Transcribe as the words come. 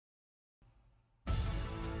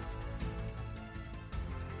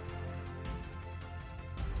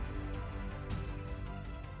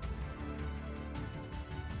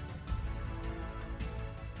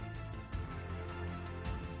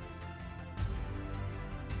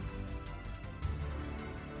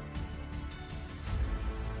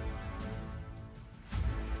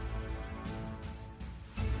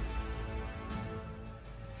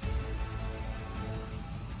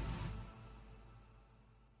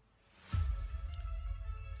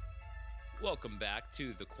Welcome back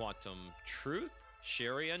to the Quantum Truth,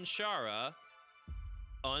 Sherry and Shara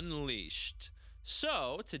Unleashed.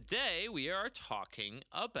 So, today we are talking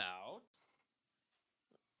about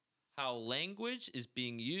how language is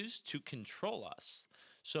being used to control us.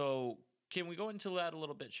 So, can we go into that a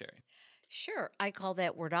little bit, Sherry? Sure. I call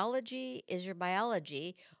that wordology is your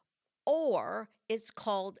biology, or it's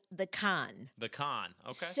called the con. The con.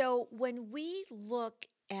 Okay. So when we look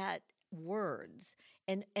at words,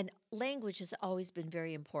 and language has always been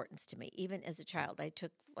very important to me. Even as a child, I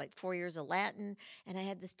took like 4 years of Latin, and I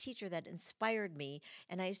had this teacher that inspired me.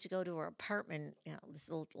 And I used to go to her apartment, this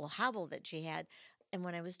little hovel that she had. And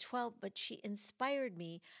when I was 12, but she inspired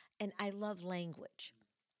me, and I love language.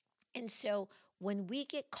 And so when we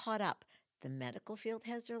get caught up, the medical field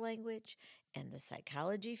has their language, and the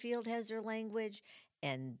psychology field has their language,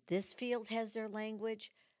 and this field has their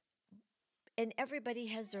language, and everybody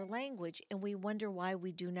has their language, and we wonder why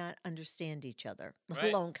we do not understand each other, let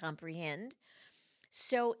Right. alone comprehend.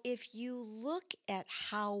 So if you look at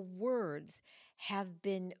how words have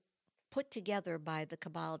been put together by the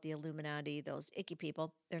Cabal, the Illuminati, those icky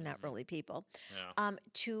people, they're not really people, Yeah.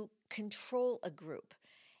 to control a group.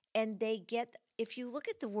 And they get, if you look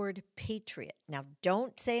at the word patriot, now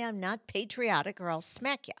don't say I'm not patriotic or I'll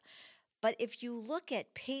smack you. But if you look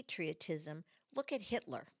at patriotism, look at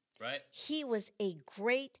Hitler. Right. He was a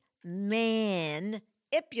great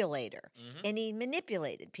manipulator, and he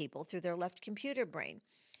manipulated people through their left computer brain.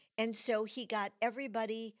 And so he got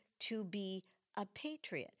everybody to be a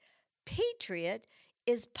patriot. Patriot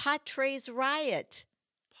is Patres Riot.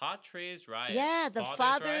 Patres Riot. Yeah, the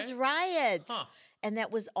Father's Riot. Huh. And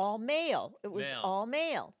that was all male. It was Male. all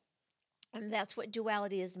male. And that's what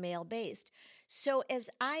duality is, male based. So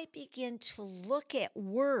as I begin to look at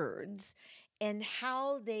words and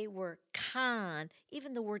how they were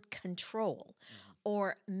even the word control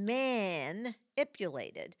or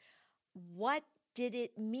manipulated, what did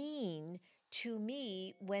it mean to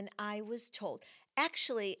me when I was told?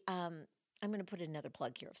 Actually, I'm going to put another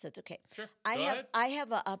plug here, if that's okay. Sure. I Go have ahead. I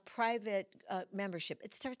have a private membership.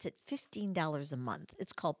 It starts at $15 a month.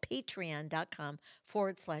 It's called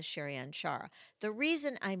patreon.com/Sherry Ann Shara. The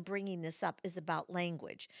reason I'm bringing this up is about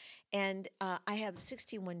language. And I have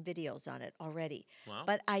 61 videos on it already. Wow.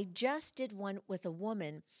 But I just did one with a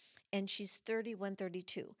woman, and she's 31,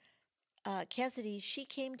 32. Cassidy, she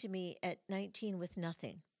came to me at 19 with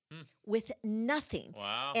nothing. With nothing.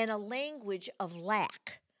 Wow. And a language of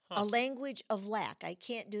lack. A language of lack. I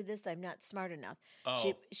can't do this. I'm not smart enough.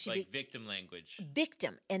 Oh, She like victim language.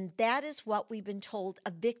 victim, and that is what we've been told.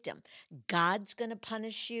 A victim. God's going to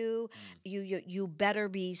punish you. You better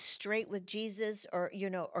be straight with Jesus, or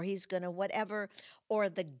or he's going to whatever. Or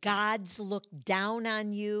the gods look down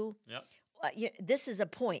on you. Yep. This is a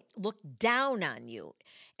point. Look down on you.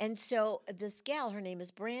 And so this gal, her name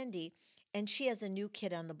is Brandy, and she has a new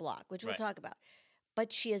kid on the block, which we'll Right. talk about.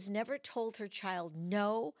 But she has never told her child,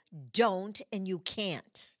 no, don't, and you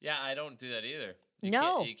can't. Yeah, I don't do that either.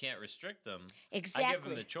 No. You can't restrict them. I give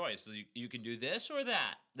Exactly. them the choice. So you can do this or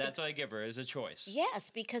that. That's what I give her, is a choice. Yes,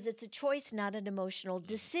 because it's a choice, not an emotional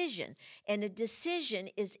decision. And a decision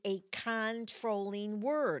is a controlling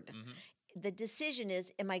word. The decision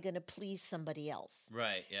is, am I going to please somebody else?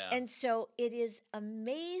 Right, yeah. And so it is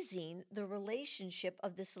amazing, the relationship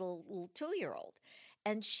of this little 2-year-old.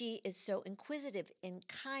 And she is so inquisitive and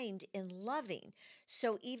kind and loving.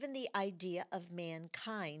 So even the idea of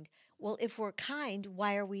mankind, well, if we're kind,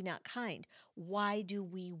 why are we not kind? Why do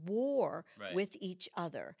we war Right. with each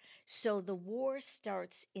other? So the war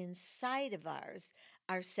starts inside of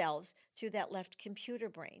ourselves through that left computer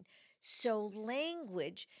brain. So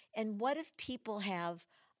language, and what if people have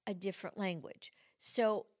a different language?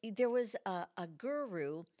 So there was a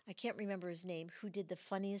guru, I can't remember his name, who did the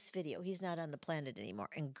funniest video. He's not on the planet anymore.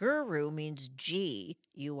 And guru means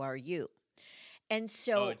G-U-R-U. And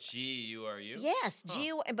so, Oh, gee, you are you? yes,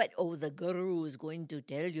 Huh. but the guru is going to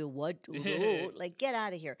tell you what to do. Like, get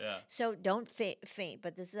out of here. Yeah. So don't faint,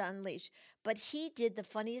 but this is Unleashed. But he did the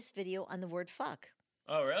funniest video on the word fuck.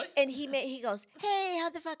 Oh, really? And he goes, hey, how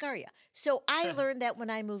the fuck are you? So I learned that when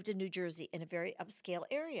I moved to New Jersey, in a very upscale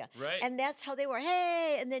area. Right. And that's how they were,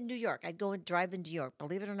 hey, and then New York. I'd go and drive in New York.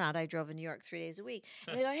 Believe it or not, I drove in New York 3 days a week.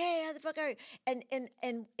 And they go, hey, how the fuck are you? And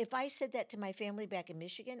if I said that to my family back in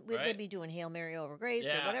Michigan, they'd Right. be doing Hail Mary over Grace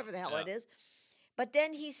or Yeah, whatever the hell yeah. it is. But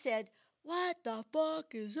then he said, what the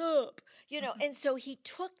fuck is up? And so he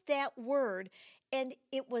took that word, and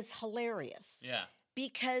it was hilarious. Yeah.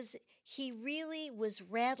 Because he really was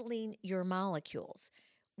rattling your molecules.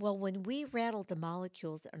 Well, when we rattled the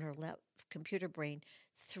molecules in our left computer brain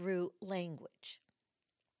through language,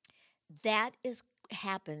 that is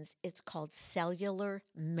happens, it's called cellular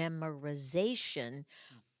memorization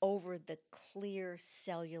over the clear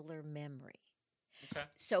cellular memory. Okay.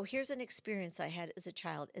 So here's an experience I had as a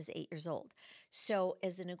child, as 8 years old. So,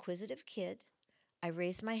 as an inquisitive kid, I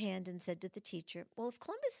raised my hand and said to the teacher, "Well, if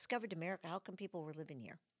Columbus discovered America, how come people were living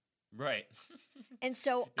here?" Right. And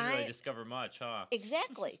so Didn't really discover much, huh?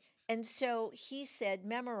 exactly. And so he said,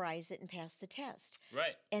 memorize it and pass the test.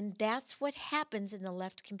 Right. And that's what happens in the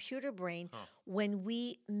left computer brain Huh. when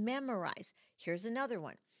we memorize. Here's another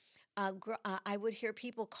one. I would hear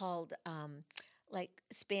people called, like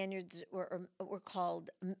Spaniards were called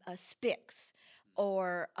spics,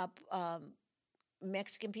 or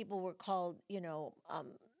Mexican people were called,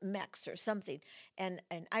 Mex or something, and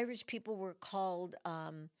Irish people were called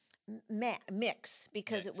mix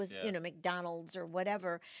because it Mix, was yeah. McDonald's or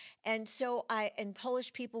whatever, and so and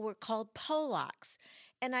Polish people were called Polacks,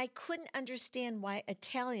 and I couldn't understand why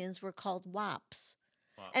Italians were called wops.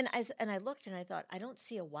 Wow. And I looked and I thought, I don't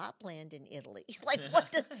see a WAP land in Italy. Like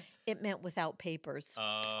what it meant without papers.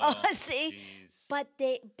 Oh, See, jeez.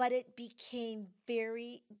 but it became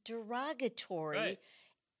very derogatory, Right.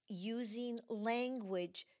 using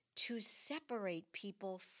language to separate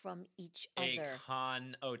people from each A other.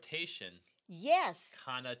 connotation. Yes,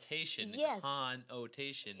 Connotation. Yes.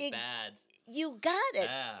 Connotation. Ex- Bad. you got it.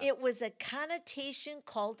 Yeah. It was a connotation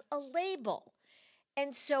called a label.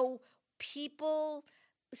 And so people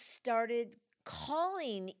started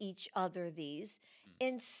calling each other these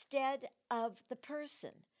instead of the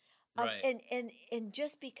person. Right. And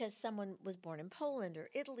just because someone was born in Poland or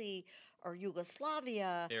Italy or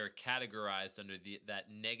Yugoslavia, They're categorized under that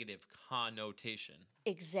negative connotation,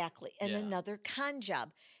 exactly, and Yeah. another con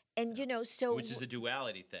job. And so which is a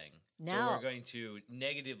duality thing. So Now- we're going to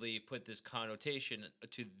negatively put this connotation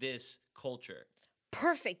to this culture.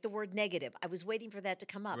 perfect, the word negative. I was waiting for that to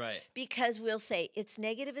come up. Right. Because we'll say it's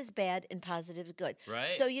negative is bad and positive is good. Right.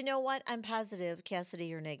 So you know what? I'm positive, Cassidy,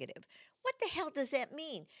 you're negative. What the hell does that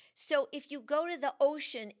mean? So if you go to the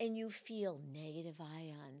ocean and you feel negative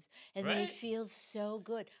ions and they Right. feel so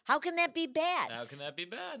good, how can that be bad? How can that be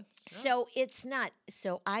bad? Yeah. So it's not.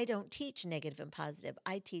 So I don't teach negative and positive.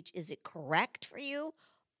 I teach, is it correct for you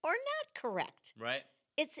or not correct? Right.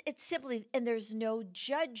 It's simply, and there's no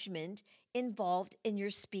judgment involved in your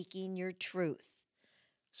speaking your truth.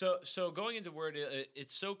 So going into word,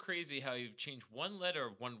 it's so crazy how you've changed one letter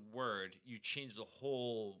of one word, you change the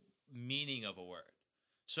whole meaning of a word.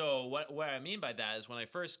 So what I mean by that is when I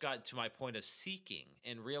first got to my point of seeking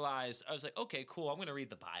and realized, I was like, okay, cool, I'm going to read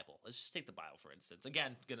the Bible. Let's just take the Bible, for instance.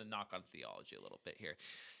 Again, going to knock on theology a little bit here.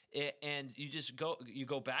 And you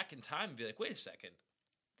go back in time and be like, wait a second,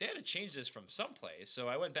 they had to change this from someplace. So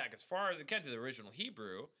I went back as far as I can to the original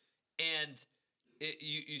Hebrew, and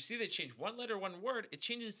you see they change one letter, one word, it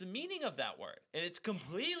changes the meaning of that word. And it's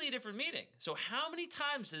completely different meaning. So how many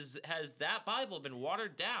times has that Bible been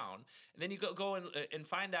watered down? And then you go and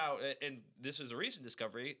find out, and this is a recent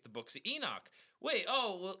discovery, the books of Enoch. Wait,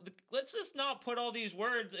 let's just not put all these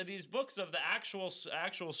words in these books of the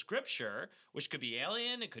actual scripture, which could be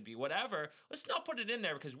alien, it could be whatever. Let's not put it in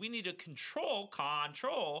there because we need to control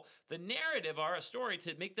the narrative of our story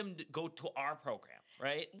to make them go to our program,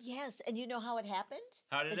 right? Yes, and you know how it happened?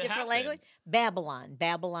 How did A it different happen? language? Babylon.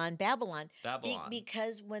 Babylon.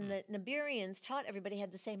 Because when the Nibirians taught, everybody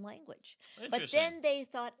had the same language. But Interesting. then they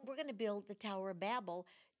thought, we're going to build the Tower of Babel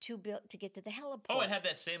to get to the heliport. Oh, it had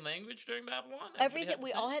that same language during Babylon? Everybody everything. had the We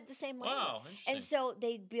same- all had the same language. Wow, interesting. And so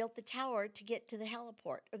they built the tower to get to the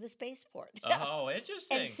heliport or the spaceport. Oh,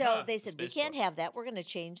 interesting. And so Huh, they said, we spaceport. can't have that. We're going to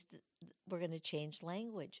change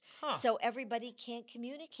language. Huh. So everybody can't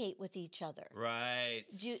communicate with each other. Right.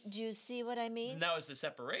 Do you see what I mean? And that was the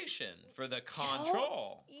separation for the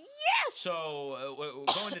control. Yes. So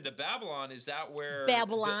going into Babylon, is that where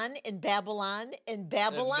Babylon and Babylon and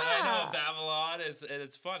Babylon. I know Babylon is, and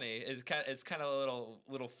it's funny. It's kind of a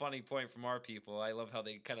little funny point from our people. I love how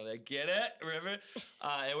they kind of get it. Remember,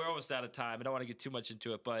 and we're almost out of time. I don't want to get too much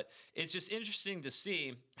into it, but it's just interesting to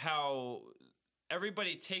see how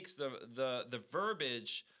everybody takes the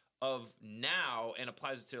verbiage of now and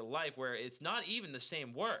applies it to their life, where it's not even the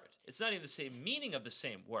same word. It's not even the same meaning of the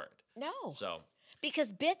same word. No. So.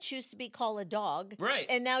 Because bitch used to be called a dog. Right.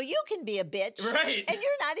 And now you can be a bitch. Right. And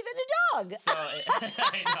you're not even a dog. So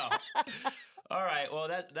I know. All right. Well,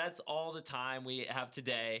 that's all the time we have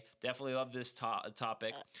today. Definitely love this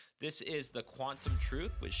topic. This is The Quantum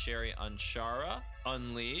Truth with Sherry Anshara,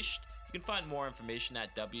 Unleashed. You can find more information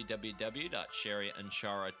at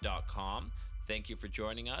www.sherryanshara.com. Thank you for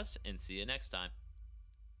joining us, and see you next time.